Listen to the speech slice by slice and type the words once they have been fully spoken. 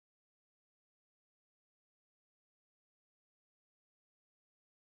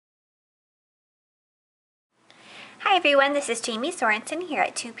Hi everyone, this is Jamie Sorensen here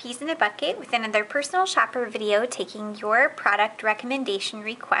at Two Peas in a Bucket with another personal shopper video taking your product recommendation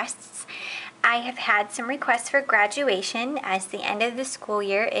requests. I have had some requests for graduation as the end of the school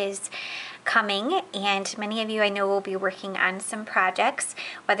year is coming, and many of you I know will be working on some projects,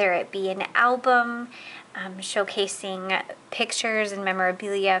 whether it be an album showcasing pictures and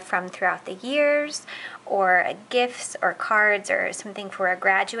memorabilia from throughout the years, or gifts or cards or something for a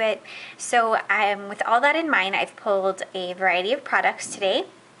graduate. So with all that in mind, I've pulled a variety of products today,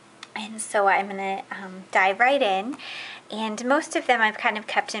 and so I'm going to dive right in. And most of them I've kind of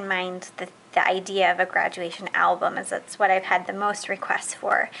kept in mind the idea of a graduation album, as that's what I've had the most requests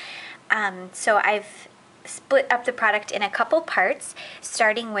for. So I've split up the product in a couple parts,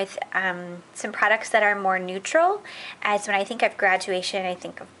 starting with some products that are more neutral, as when I think of graduation, I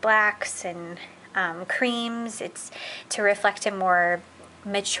think of blacks and creams. It's to reflect a more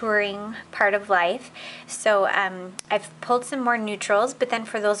maturing part of life. So I've pulled some more neutrals, but then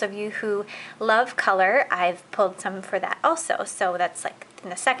for those of you who love color, I've pulled some for that also. So that's like in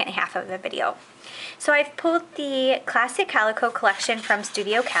the second half of the video. So I've pulled the Classic Calico collection from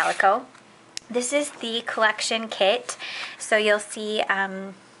Studio Calico. This is the collection kit, so you'll see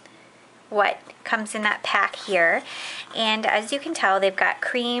what comes in that pack here. And as you can tell, they've got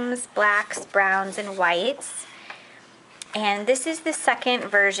creams, blacks, browns, and whites. And this is the second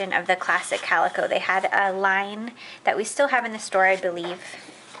version of the Classic Calico. They had a line that we still have in the store, I believe,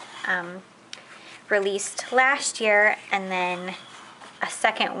 released last year, and then a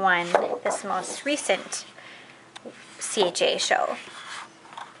second one this most recent CHA show.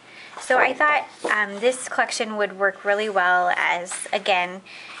 So I thought this collection would work really well as, again,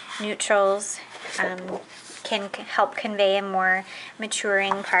 neutrals can help convey a more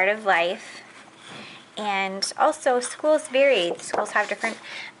maturing part of life. And also, schools vary. Schools have different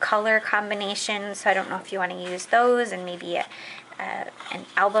color combinations, so I don't know if you want to use those, and maybe an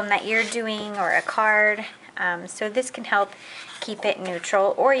album that you're doing or a card. So this can help keep it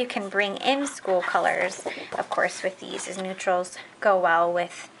neutral, or you can bring in school colors, of course, with these, as neutrals go well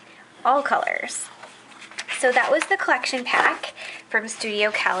with all colors. So that was the collection pack from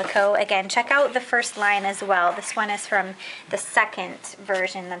Studio Calico. Again, check out the first line as well. This one is from the second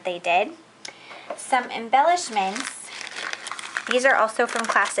version that they did. Some embellishments. These are also from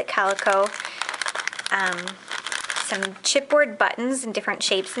Classic Calico. Some chipboard buttons in different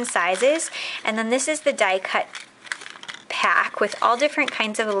shapes and sizes. And then this is the die cut pack with all different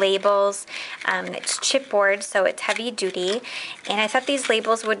kinds of labels. It's chipboard, so it's heavy duty, and I thought these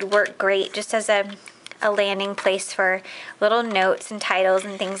labels would work great just as a landing place for little notes and titles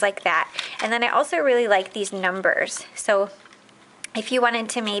and things like that. And then I also really like these numbers, so if you wanted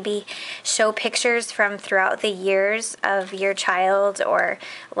to maybe show pictures from throughout the years of your child or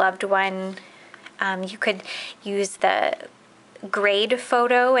loved one, you could use the grade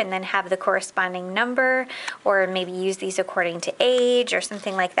photo and then have the corresponding number, or maybe use these according to age or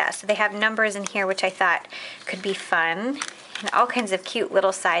something like that. So they have numbers in here, which I thought could be fun, and all kinds of cute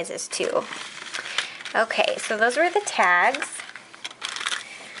little sizes too. Okay, so those were the tags.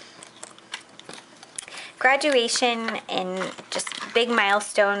 Graduation and just big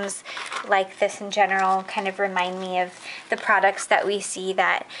milestones like this in general kind of remind me of the products that we see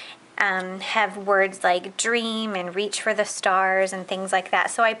that have words like dream and reach for the stars and things like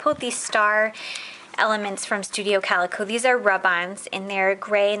that. So I pulled these star elements from Studio Calico. These are rub-ons, and they're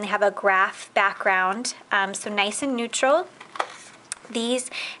gray and they have a graph background, so nice and neutral.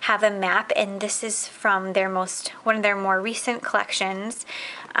 These have a map, and this is from their one of their more recent collections.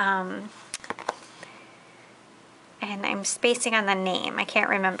 And I'm spacing on the name. I can't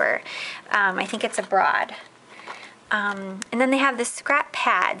remember. I think it's Abroad. And then they have the scrap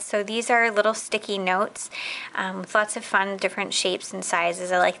pad. So these are little sticky notes with lots of fun different shapes and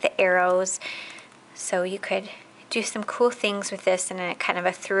sizes. I like the arrows. So you could do some cool things with this in a kind of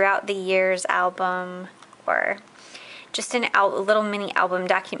a throughout the years album, or just a little mini album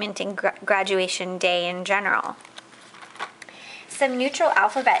documenting graduation day in general. Some neutral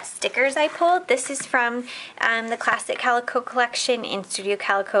alphabet stickers I pulled. This is from the Classic Calico collection in Studio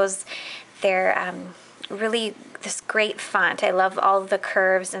Calico's. They're really this great font. I love all the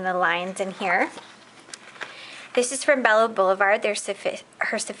curves and the lines in here. This is from Bello Boulevard. There's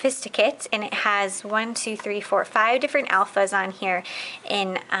her Sophisticate, and it has 5 different alphas on here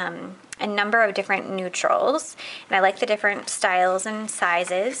in a number of different neutrals, and I like the different styles and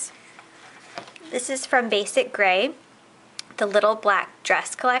sizes. This is from Basic Gray, the Little Black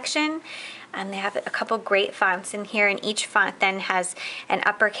Dress collection. They have a couple great fonts in here, and each font then has an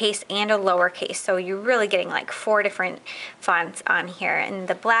uppercase and a lowercase, so you're really getting like 4 different fonts on here. And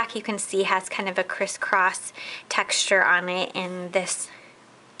the black, you can see, has kind of a crisscross texture on it, and this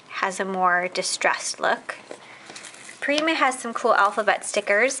has a more distressed look. Prima has some cool alphabet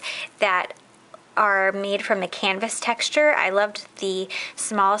stickers that are made from a canvas texture. I loved the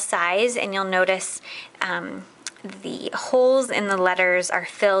small size, and you'll notice the holes in the letters are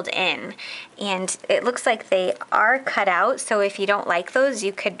filled in, and it looks like they are cut out, so if you don't like those,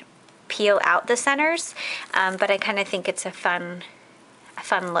 you could peel out the centers, but I kind of think it's a fun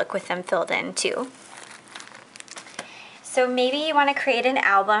look with them filled in too. So maybe you want to create an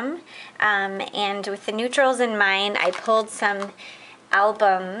album, and with the neutrals in mind, I pulled some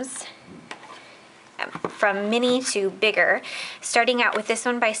albums from mini to bigger, starting out with this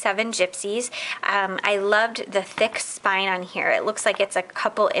one by Seven Gypsies. I loved the thick spine on here. It looks like it's a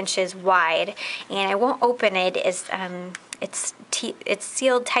couple inches wide, and I won't open it. It's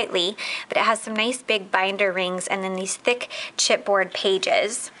sealed tightly, but it has some nice big binder rings and then these thick chipboard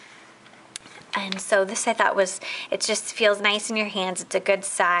pages. And so this, I thought, it just feels nice in your hands. It's a good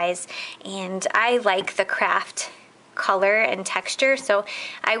size, and I like the craft color and texture, so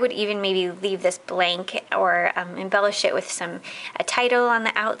I would even maybe leave this blank or embellish it with a title on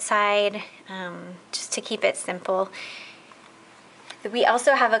the outside, just to keep it simple. We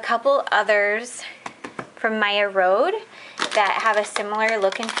also have a couple others from Maya Road that have a similar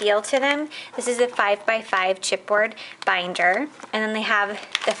look and feel to them. This is a 5x5 chipboard binder, and then they have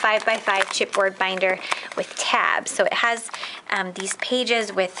the 5x5 chipboard binder with tabs. So it has these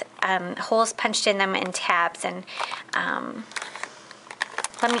pages with holes punched in them and tabs. And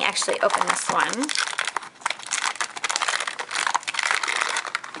let me actually open this one.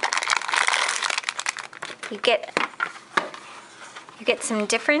 You get some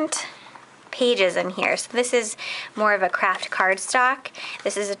different pages in here. So this is more of a craft cardstock.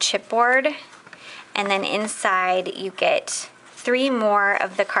 This is a chipboard, and then inside you get 3 more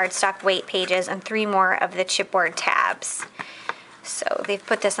of the cardstock weight pages and 3 more of the chipboard tabs. So they've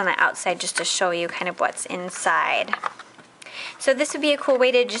put this on the outside just to show you kind of what's inside. So this would be a cool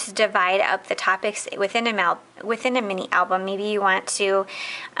way to just divide up the topics within a mini album. Maybe you want to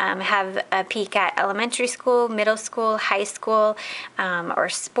have a peek at elementary school, middle school, high school, or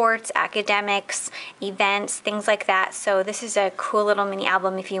sports, academics, events, things like that. So this is a cool little mini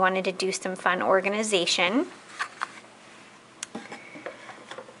album if you wanted to do some fun organization.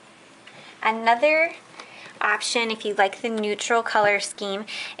 Another option, if you like the neutral color scheme,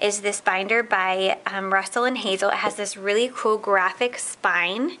 is this binder by Russell and Hazel. It has this really cool graphic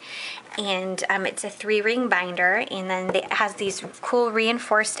spine, and it's a 3-ring binder, and then it has these cool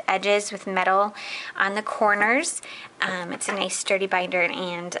reinforced edges with metal on the corners. It's a nice sturdy binder,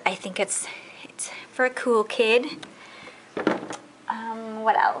 and I think it's for a cool kid.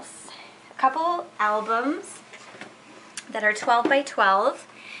 What else? A couple albums that are 12 by 12.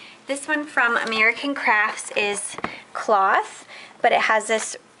 This one from American Crafts is cloth, but it has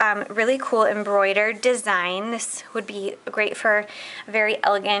this really cool embroidered design. This would be great for a very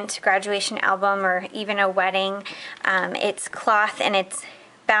elegant graduation album or even a wedding. It's cloth, and it's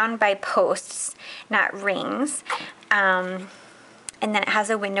bound by posts, not rings. And then it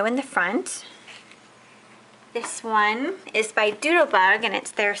has a window in the front. This one is by Doodlebug, and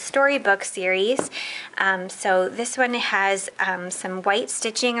it's their storybook series. So this one has some white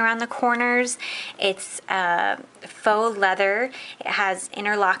stitching around the corners. It's faux leather. It has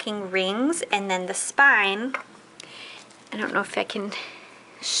interlocking rings, and then the spine, I don't know if I can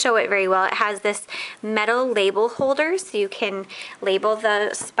show it very well. It has this metal label holder, so you can label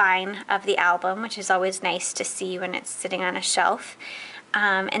the spine of the album, which is always nice to see when it's sitting on a shelf.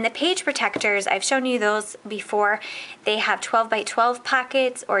 And the page protectors, I've shown you those before. They have 12 by 12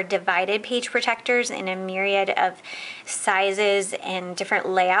 pockets or divided page protectors in a myriad of sizes and different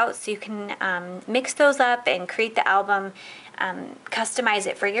layouts. So you can mix those up and create the album, customize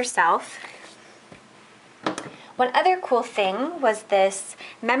it for yourself. One other cool thing was this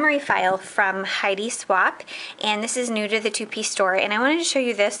memory file from Heidi Swapp, and this is new to the 2P store, and I wanted to show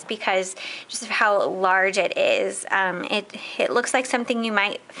you this because just of how large it is. It looks like something you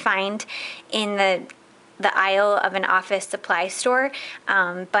might find in the aisle of an office supply store,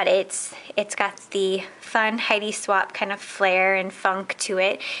 but it's got the fun Heidi Swapp kind of flair and funk to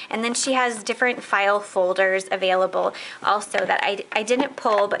it. And then she has different file folders available also that I didn't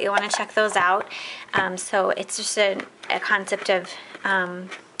pull, but you want to check those out. So it's just a concept of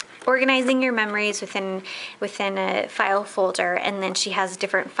organizing your memories within a file folder, and then she has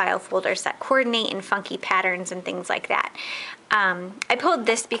different file folders that coordinate in funky patterns and things like that. I pulled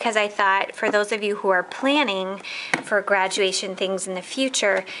this because I thought for those of you who are planning for graduation things in the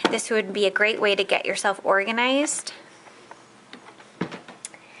future, this would be a great way to get yourself organized.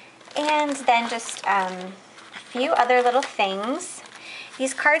 And then just a few other little things.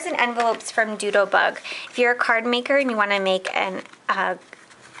 These cards and envelopes from Doodlebug. If you're a card maker and you want to make a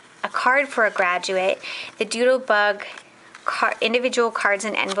card for a graduate, the Doodlebug individual cards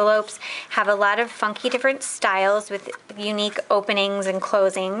and envelopes have a lot of funky different styles with unique openings and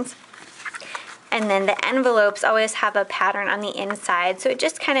closings. And then the envelopes always have a pattern on the inside, so it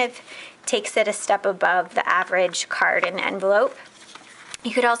just kind of takes it a step above the average card and envelope.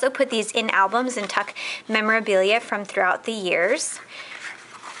 You could also put these in albums and tuck memorabilia from throughout the years.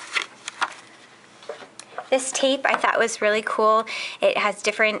 This tape I thought was really cool. It has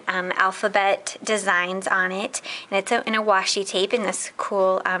different alphabet designs on it, and it's in a washi tape in this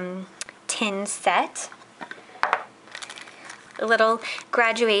cool tin set. A little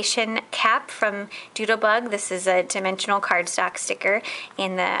graduation cap from Doodlebug. This is a dimensional cardstock sticker,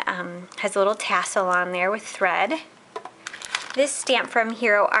 and has a little tassel on there with thread. This stamp from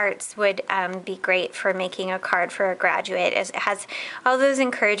Hero Arts would be great for making a card for a graduate, as it has all those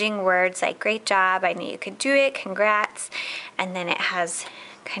encouraging words like great job, I knew you could do it, congrats, and then it has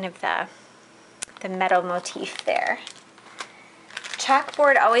kind of the metal motif there.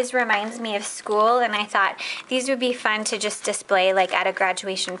 Chalkboard always reminds me of school, and I thought these would be fun to just display like at a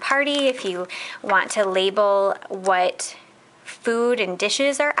graduation party if you want to label what food and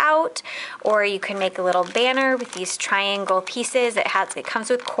dishes are out, or you can make a little banner with these triangle pieces. It comes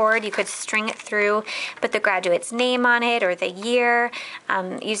with cord. You could string it through, put the graduate's name on it or the year,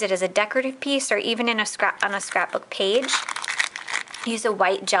 use it as a decorative piece or even on a scrapbook page. Use a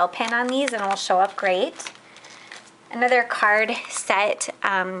white gel pen on these and it'll show up great. Another card set,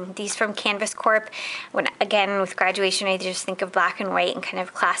 these from Canvas Corp. Again, with graduation, I just think of black and white and kind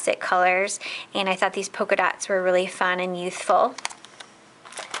of classic colors, and I thought these polka dots were really fun and youthful.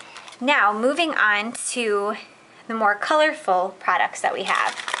 Now, moving on to the more colorful products that we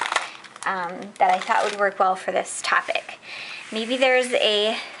have that I thought would work well for this topic. Maybe there's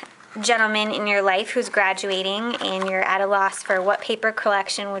a gentleman in your life who's graduating and you're at a loss for what paper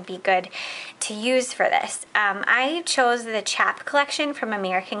collection would be good to use for this. I chose the Chap collection from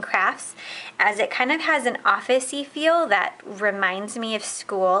American Crafts, as it kind of has an office-y feel that reminds me of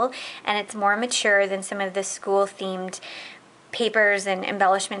school, and it's more mature than some of the school-themed papers and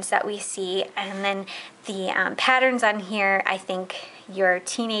embellishments that we see. And then the patterns on here, I think your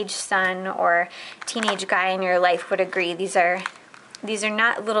teenage son or teenage guy in your life would agree. These are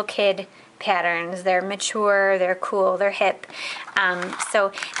not little kid patterns. They're mature, they're cool, they're hip.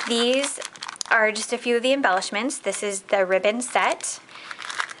 So these are just a few of the embellishments. This is the ribbon set,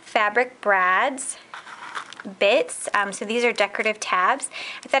 fabric brads, bits. So these are decorative tabs.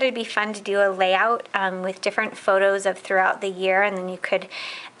 I thought it'd be fun to do a layout with different photos of throughout the year, and then you could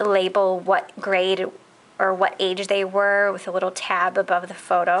label what grade or what age they were with a little tab above the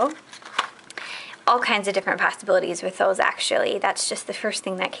photo. All kinds of different possibilities with those, actually. That's just the first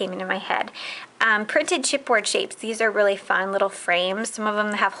thing that came into my head. Printed chipboard shapes. These are really fun little frames. Some of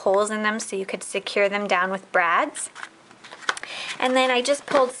them have holes in them so you could secure them down with brads. And then I just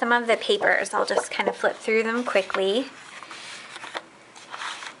pulled some of the papers. I'll just kind of flip through them quickly.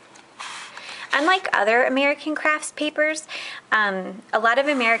 Unlike other American Crafts papers, a lot of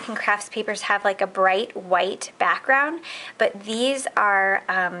American Crafts papers have like a bright white background, but these are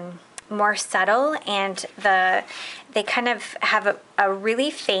more subtle, and they kind of have a really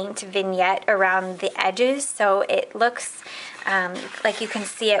faint vignette around the edges, so it looks like you can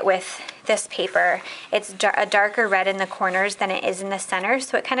see it with this paper. It's a darker red in the corners than it is in the center,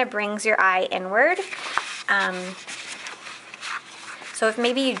 so it kind of brings your eye inward. So if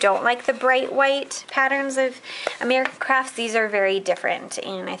maybe you don't like the bright white patterns of American Crafts, these are very different,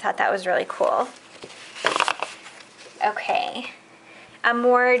 and I thought that was really cool. Okay. A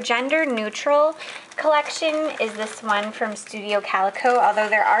more gender-neutral collection is this one from Studio Calico, although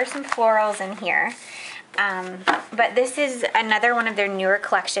there are some florals in here. But this is another one of their newer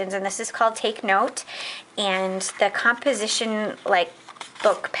collections, and this is called Take Note. And the composition, like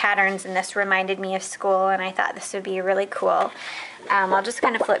book patterns in this reminded me of school, and I thought this would be really cool. I'll just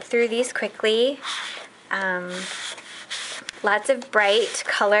kind of flip through these quickly. Lots of bright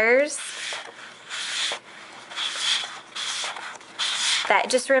colors that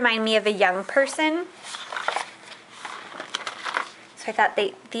just remind me of a young person. So I thought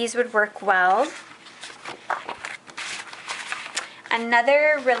these would work well.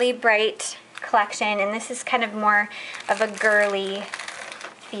 Another really bright collection, and this is kind of more of a girly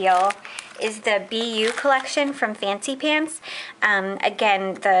feel, is the Be You collection from Fancy Pants.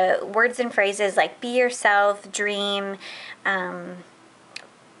 Again, the words and phrases like be yourself, dream,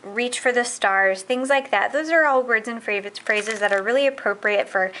 reach for the stars, things like that. Those are all words and phrases that are really appropriate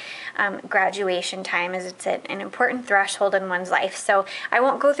for graduation time, as it's an important threshold in one's life. So I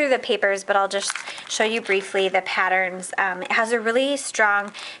won't go through the papers, but I'll just show you briefly the patterns. It has a really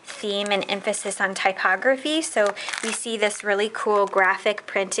strong theme and emphasis on typography. So we see this really cool graphic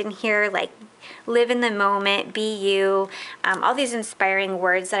print in here, like live in the moment, be you, all these inspiring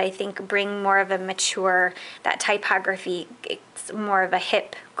words that I think bring more of a mature, that typography, it's more of a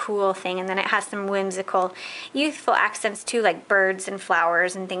hip, cool thing. And then it has some whimsical, youthful accents too, like birds and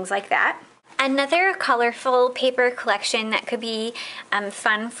flowers and things like that. Another colorful paper collection that could be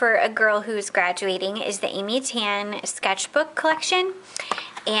fun for a girl who's graduating is the Amy Tan sketchbook collection.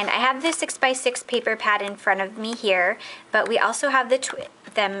 And I have the 6x6 paper pad in front of me here, but we also have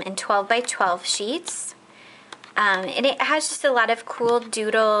them in 12x12 sheets. And it has just a lot of cool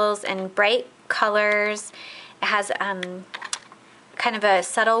doodles and bright colors. It has kind of a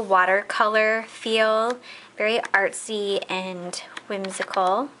subtle watercolor feel, very artsy and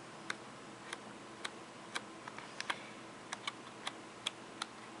whimsical.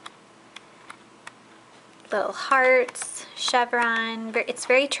 Little hearts, chevron, it's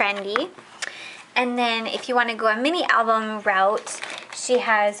very trendy. And then if you want to go a mini album route, she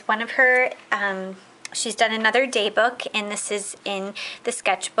has one of her, she's done another day book, and this is in the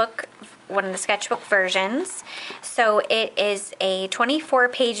sketchbook, one of the sketchbook versions. So it is a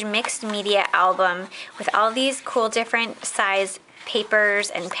 24-page mixed media album with all these cool different size papers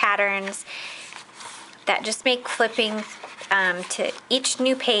and patterns that just make flipping to each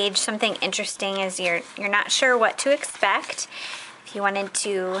new page something interesting, as you're not sure what to expect. If you wanted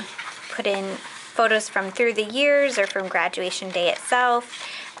to put in photos from through the years or from graduation day itself,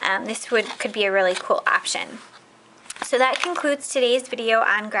 this could be a really cool option. So that concludes today's video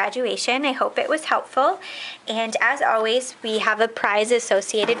on graduation. I hope it was helpful. And as always, we have a prize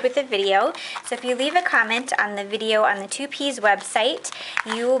associated with the video. So if you leave a comment on the video on the 2Ps website,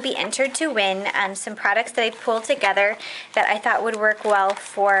 you will be entered to win some products that I pulled together that I thought would work well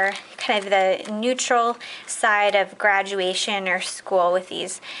for kind of the neutral side of graduation or school, with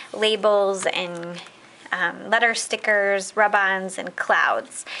these labels and letter stickers, rub-ons, and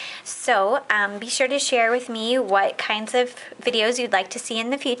clouds. So be sure to share with me what kinds of videos you'd like to see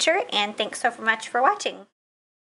in the future, and thanks so much for watching.